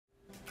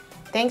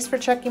Thanks for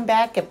checking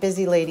back at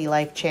Busy Lady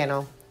Life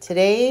channel.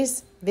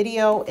 Today's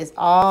video is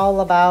all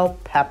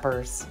about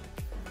peppers.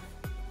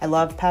 I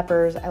love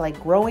peppers, I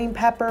like growing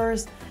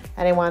peppers,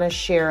 and I want to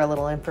share a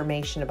little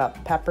information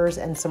about peppers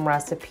and some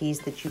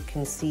recipes that you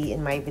can see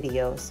in my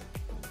videos.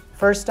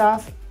 First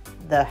off,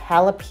 the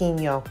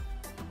jalapeno.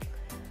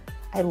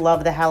 I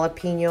love the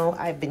jalapeno.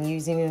 I've been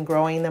using and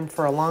growing them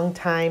for a long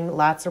time,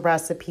 lots of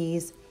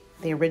recipes.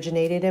 They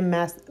originated in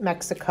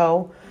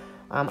Mexico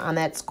on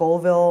that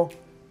Scoville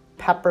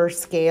pepper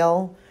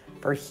scale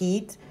for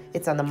heat.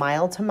 It's on the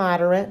mild to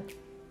moderate,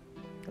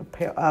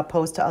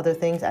 opposed to other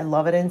things. I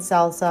love it in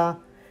salsa.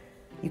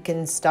 You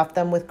can stuff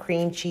them with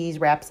cream cheese,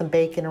 wrap some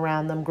bacon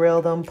around them,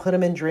 grill them, put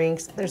them in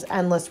drinks. There's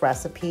endless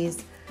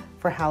recipes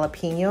for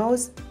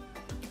jalapenos.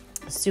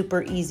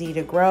 Super easy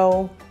to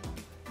grow.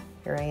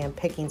 Here I am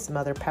picking some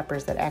other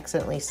peppers that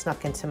accidentally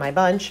snuck into my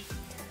bunch.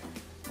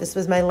 This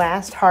was my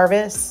last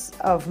harvest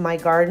of my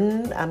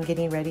garden. I'm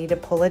getting ready to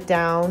pull it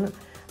down.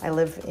 I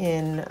live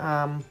in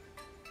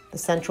the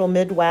central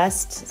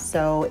Midwest,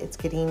 so it's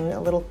getting a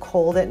little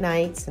cold at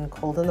nights and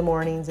cold in the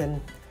mornings,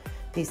 and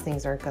these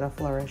things aren't going to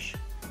flourish.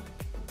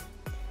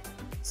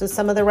 So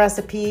some of the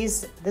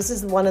recipes, this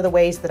is one of the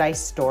ways that I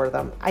store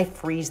them. I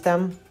freeze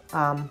them.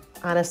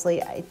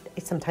 Honestly, I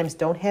sometimes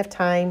don't have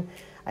time.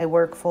 I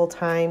work full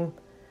time.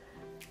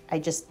 I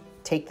just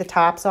take the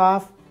tops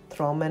off,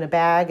 throw them in a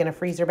bag, in a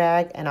freezer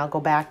bag, and I'll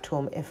go back to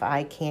them if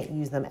I can't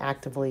use them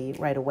actively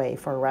right away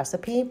for a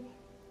recipe.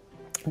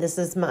 This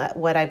is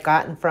what I've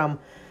gotten from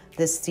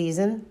this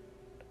season,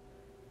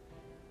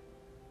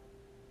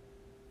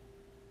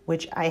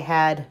 which I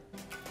had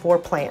 4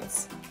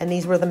 plants, and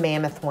these were the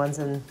mammoth ones,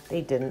 and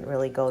they didn't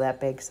really go that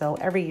big, so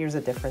every year's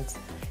a difference.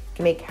 You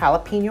can make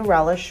jalapeno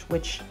relish,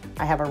 which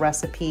I have a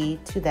recipe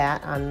to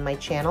that on my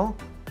channel.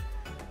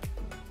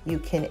 You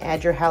can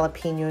add your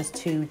jalapenos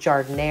to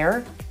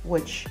jardinere,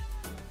 which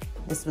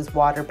this was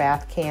water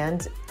bath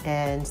canned,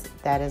 and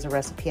that is a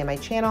recipe on my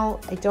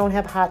channel. I don't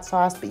have hot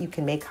sauce, but you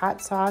can make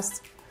hot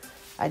sauce.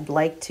 I'd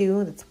like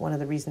to. That's one of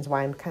the reasons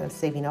why I'm kind of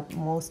saving up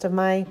most of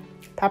my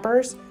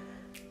peppers.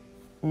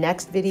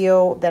 Next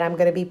video that I'm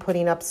going to be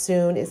putting up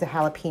soon is a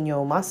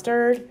jalapeno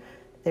mustard.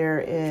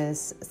 There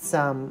is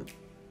some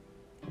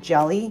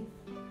jelly.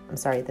 I'm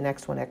sorry, the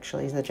next one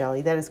actually is the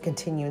jelly. That is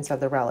continuance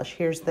of the relish.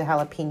 Here's the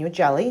jalapeno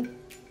jelly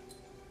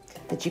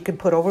that you can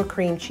put over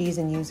cream cheese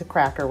and use a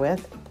cracker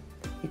with.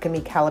 You can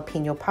make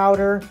jalapeno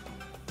powder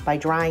by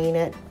drying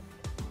it.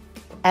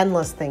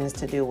 Endless things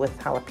to do with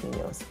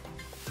jalapenos,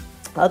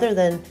 other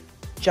than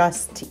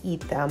just to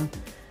eat them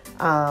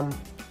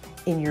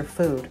in your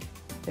food.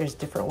 There's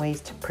different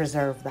ways to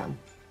preserve them.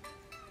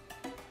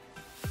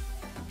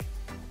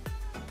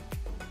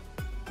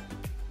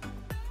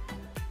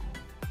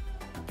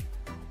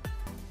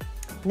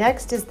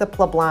 Next is the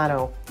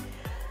poblano.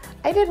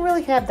 I didn't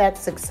really have that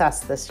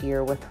success this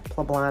year with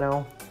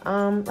poblano.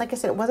 Like I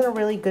said, it wasn't a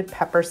really good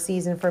pepper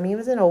season for me. It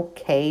was an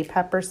okay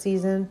pepper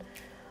season,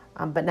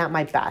 but not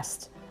my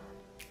best.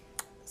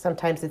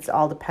 Sometimes it's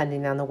all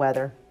depending on the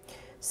weather.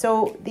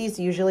 So these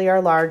usually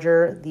are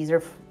larger. These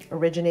are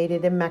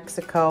originated in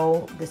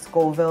Mexico. The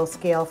Scoville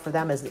scale for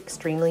them is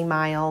extremely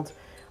mild.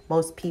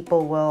 Most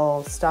people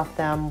will stuff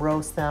them,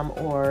 roast them,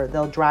 or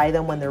they'll dry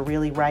them when they're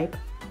really ripe.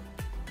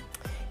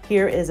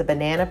 Here is a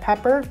banana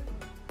pepper.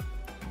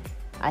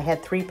 I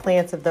had 3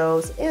 plants of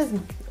those. It is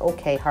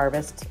okay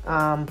harvest.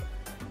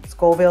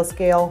 Scoville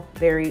scale,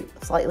 very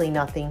slightly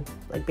nothing,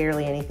 like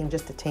barely anything,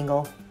 just a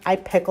tingle. I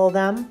pickle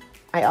them.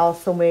 I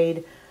also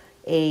made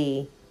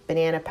a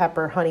banana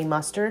pepper honey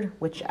mustard,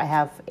 which I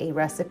have a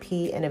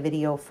recipe and a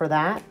video for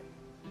that.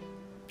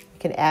 You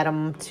can add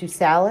them to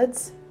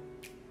salads.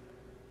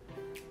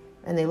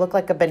 And they look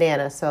like a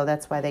banana, so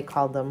that's why they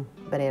called them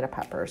banana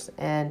peppers.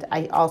 And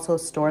I also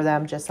store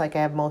them just like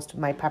I have most of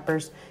my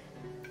peppers.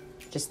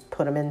 Just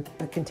put them in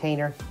a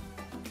container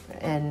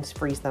and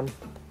freeze them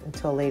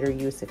until later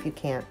use if you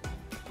can't.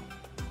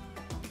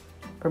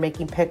 For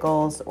making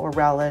pickles or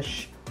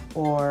relish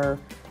or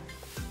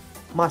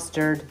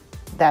mustard,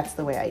 that's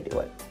the way I do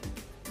it.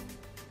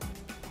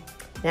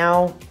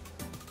 Now,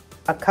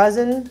 a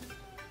cousin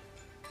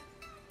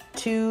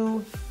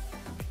to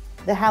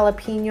the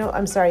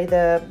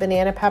the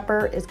banana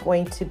pepper is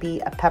going to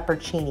be a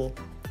pepperchini.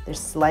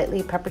 There's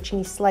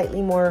pepperchini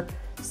slightly more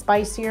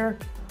spicier,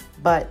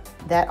 but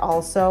that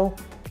also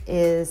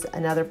is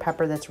another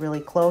pepper that's really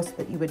close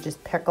that you would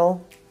just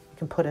pickle. You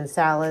can put in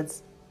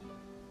salads.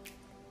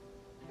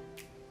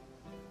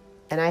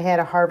 And I had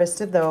a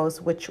harvest of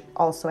those, which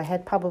also I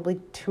had probably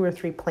 2 or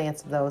 3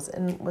 plants of those,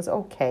 and was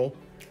okay.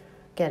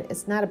 Again,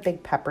 it's not a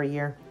big pepper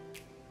year.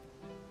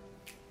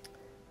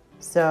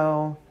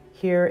 So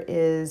here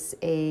is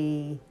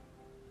a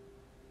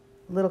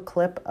little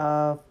clip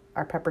of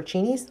our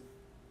peppercinis.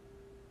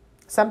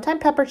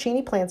 Sometimes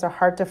peppercini plants are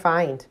hard to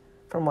find,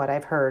 from what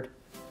I've heard.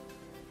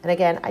 And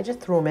again, I just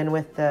threw them in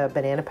with the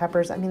banana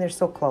peppers. I mean, they're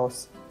so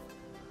close.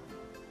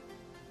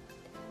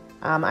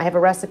 I have a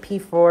recipe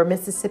for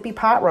Mississippi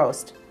pot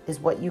roast, is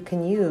what you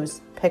can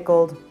use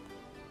pickled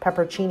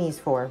peppercinis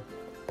for.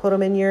 Put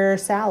them in your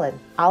salad.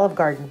 Olive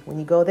Garden, when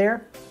you go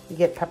there, you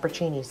get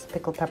pepperchinis,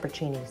 pickled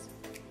pepperchinis.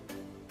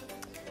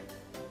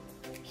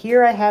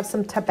 Here I have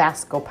some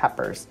Tabasco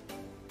peppers.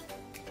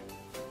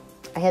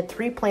 I had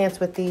 3 plants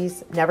with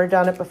these, never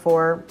done it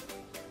before.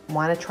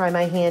 Want to try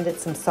my hand at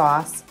some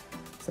sauce,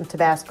 some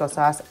Tabasco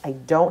sauce. I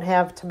don't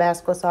have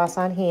Tabasco sauce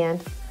on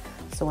hand,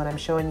 so when I'm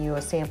showing you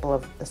a sample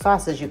of the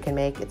sauces you can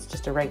make, it's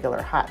just a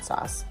regular hot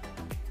sauce.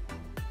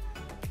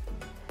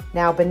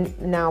 Now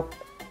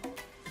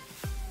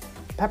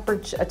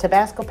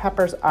Tabasco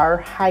peppers are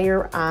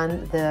higher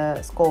on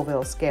the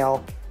Scoville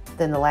scale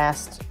than the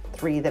last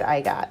 3 that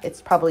I got.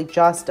 It's probably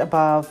just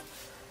above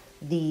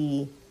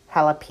the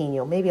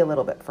jalapeno, maybe a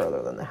little bit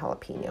further than the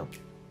jalapeno.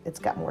 It's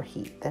got more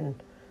heat than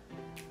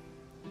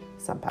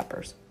some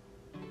peppers.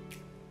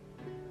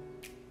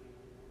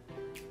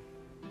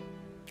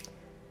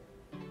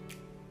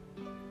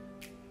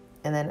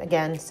 And then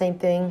again, same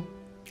thing.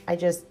 I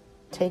just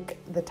take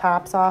the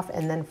tops off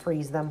and then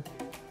freeze them.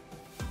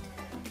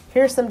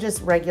 Here's some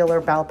just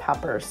regular bell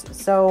peppers.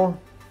 So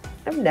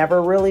I've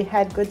never really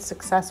had good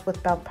success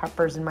with bell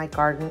peppers in my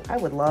garden. I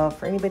would love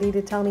for anybody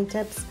to tell me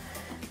tips.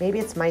 Maybe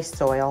it's my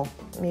soil.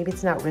 Maybe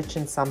it's not rich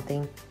in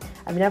something.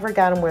 I've never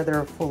got them where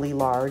they're fully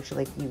large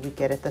like you would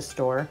get at the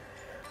store.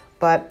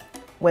 But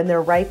when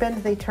they're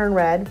ripened, they turn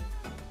red.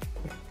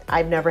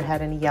 I've never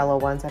had any yellow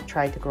ones. I've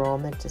tried to grow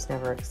them. It's just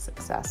never a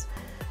success.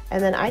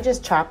 And then I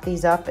just chop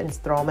these up and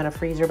throw them in a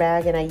freezer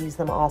bag, and I use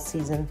them all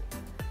season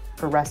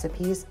for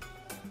recipes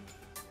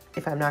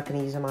if I'm not going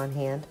to use them on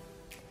hand.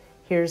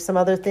 Here's some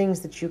other things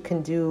that you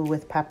can do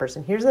with peppers.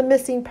 And here's the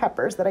missing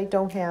peppers that I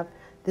don't have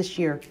this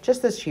year,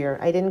 just this year.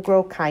 I didn't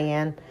grow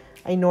cayenne.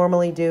 I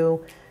normally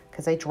do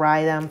because I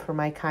dry them for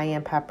my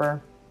cayenne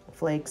pepper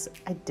flakes.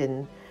 I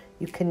didn't.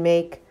 You can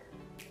make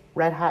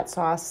red hot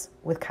sauce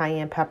with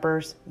cayenne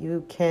peppers.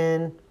 You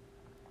can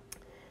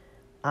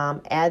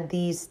add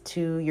these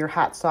to your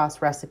hot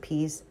sauce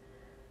recipes.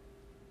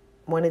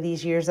 One of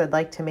these years I'd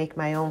like to make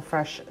my own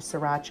fresh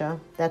sriracha.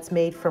 That's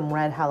made from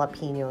red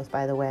jalapenos,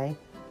 by the way.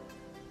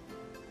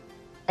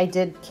 I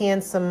did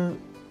can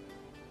some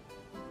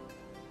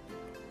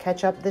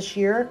ketchup this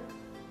year,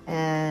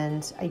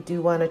 and I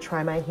do want to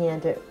try my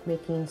hand at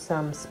making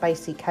some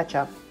spicy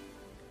ketchup.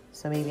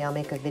 So maybe I'll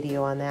make a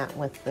video on that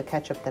with the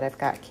ketchup that I've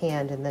got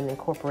canned and then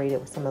incorporate it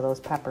with some of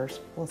those peppers.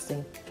 We'll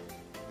see.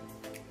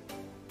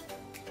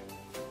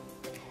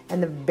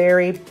 And the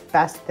very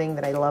best thing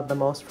that I love the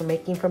most for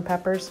making from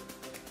peppers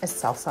is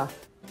salsa.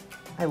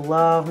 I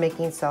love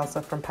making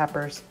salsa from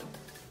peppers.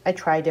 I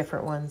try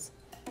different ones.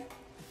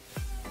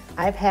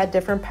 I've had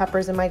different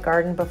peppers in my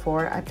garden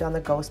before. I've done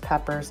the ghost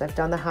peppers. I've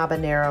done the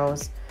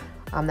habaneros.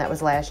 That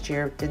was last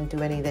year. Didn't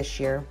do any this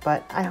year.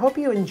 But I hope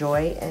you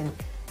enjoy and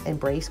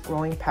embrace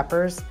growing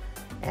peppers,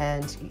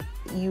 and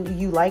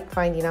you like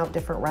finding out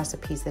different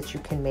recipes that you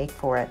can make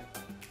for it.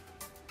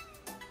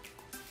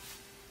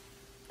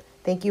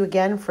 Thank you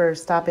again for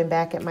stopping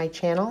back at my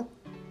channel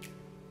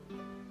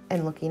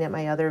and looking at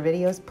my other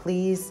videos.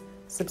 Please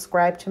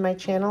subscribe to my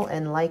channel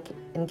and like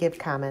and give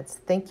comments.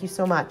 Thank you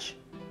so much.